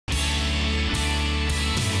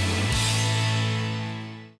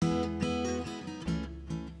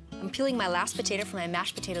peeling my last potato for my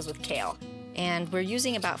mashed potatoes with kale. And we're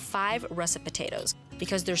using about 5 russet potatoes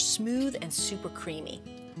because they're smooth and super creamy.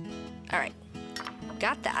 All right,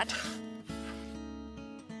 got that.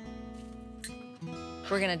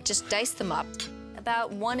 We're gonna just dice them up,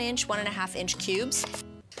 about 1 inch, 1.5 inch cubes.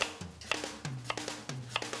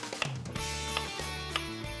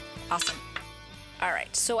 Awesome. All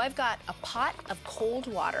right, so I've got a pot of cold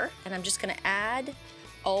water, and I'm just gonna add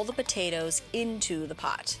all the potatoes into the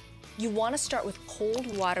pot. You wanna start with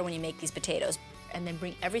cold water when you make these potatoes, and then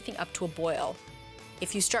bring everything up to a boil.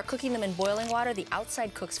 If you start cooking them in boiling water, the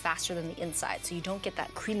outside cooks faster than the inside, so you don't get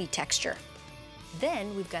that creamy texture.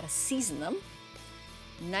 Then we've gotta season them.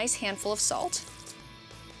 Nice handful of salt.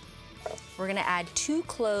 We're gonna add 2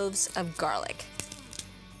 cloves of garlic.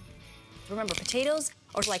 Remember, potatoes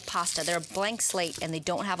are like pasta. They're a blank slate and they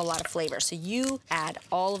don't have a lot of flavor, so you add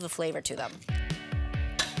all of the flavor to them.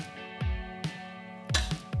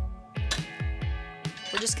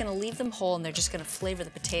 We're just gonna leave them whole and they're just gonna flavor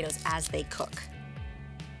the potatoes as they cook.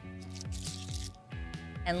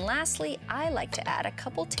 And lastly, I like to add a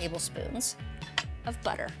couple tablespoons of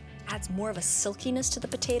butter. Adds more of a silkiness to the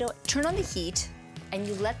potato. Turn on the heat and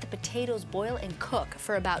you let the potatoes boil and cook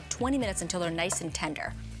for about 20 minutes until they're nice and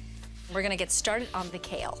tender. We're gonna get started on the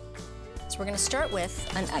kale. So we're gonna start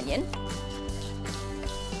with an onion.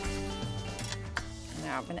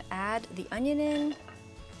 Now I'm gonna add the onion in.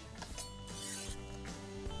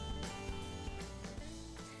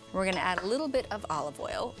 We're gonna add a little bit of olive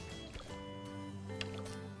oil.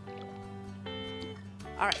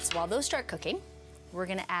 All right, so while those start cooking, we're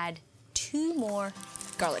gonna add 2 more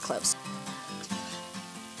garlic cloves.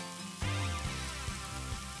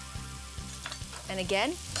 And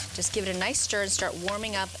again, just give it a nice stir and start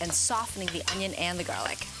warming up and softening the onion and the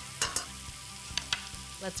garlic.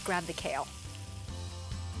 Let's grab the kale.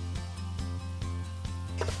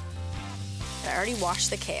 I already washed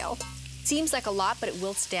the kale. Seems like a lot, but it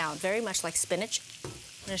wilts down, very much like spinach. I'm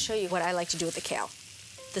gonna show you what I like to do with the kale.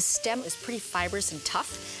 The stem is pretty fibrous and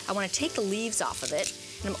tough. I wanna take the leaves off of it,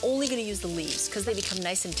 and I'm only gonna use the leaves because they become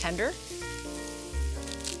nice and tender.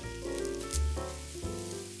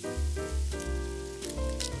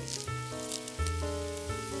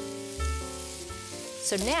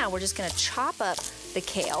 So now we're just gonna chop up the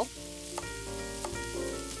kale.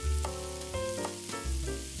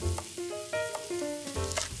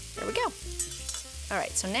 There we go. All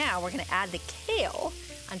right, so now we're gonna add the kale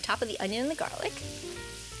on top of the onion and the garlic.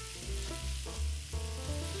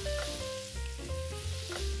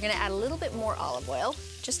 We're gonna add a little bit more olive oil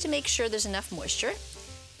just to make sure there's enough moisture,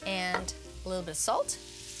 and a little bit of salt,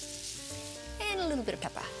 and a little bit of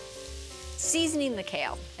pepper. Seasoning the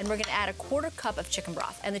kale, and we're gonna add a 1/4 cup of chicken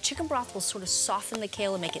broth, and the chicken broth will sort of soften the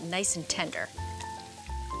kale and make it nice and tender.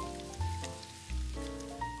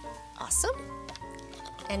 Awesome.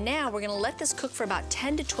 And now we're gonna let this cook for about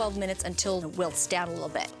 10 to 12 minutes until it wilts down a little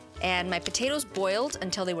bit. And my potatoes boiled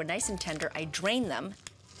until they were nice and tender. I drained them,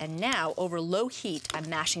 and now over low heat, I'm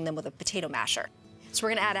mashing them with a potato masher. So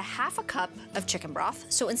we're gonna add a 1/2 cup of chicken broth.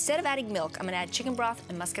 So instead of adding milk, I'm gonna add chicken broth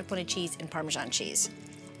and mascarpone cheese and Parmesan cheese.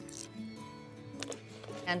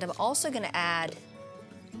 And I'm also gonna add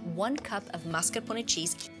 1 cup of mascarpone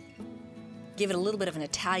cheese. Give it a little bit of an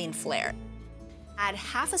Italian flair. Add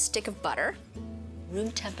 1/2 stick of butter, room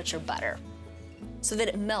temperature butter, so that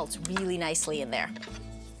it melts really nicely in there.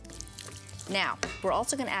 Now, we're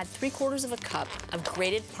also gonna add 3/4 cup of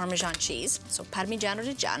grated Parmesan cheese, so Parmigiano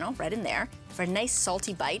Reggiano right in there, for a nice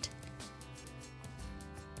salty bite.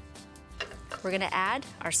 We're gonna add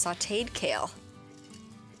our sauteed kale.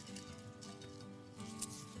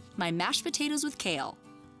 My mashed potatoes with kale,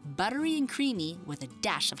 buttery and creamy with a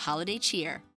dash of holiday cheer.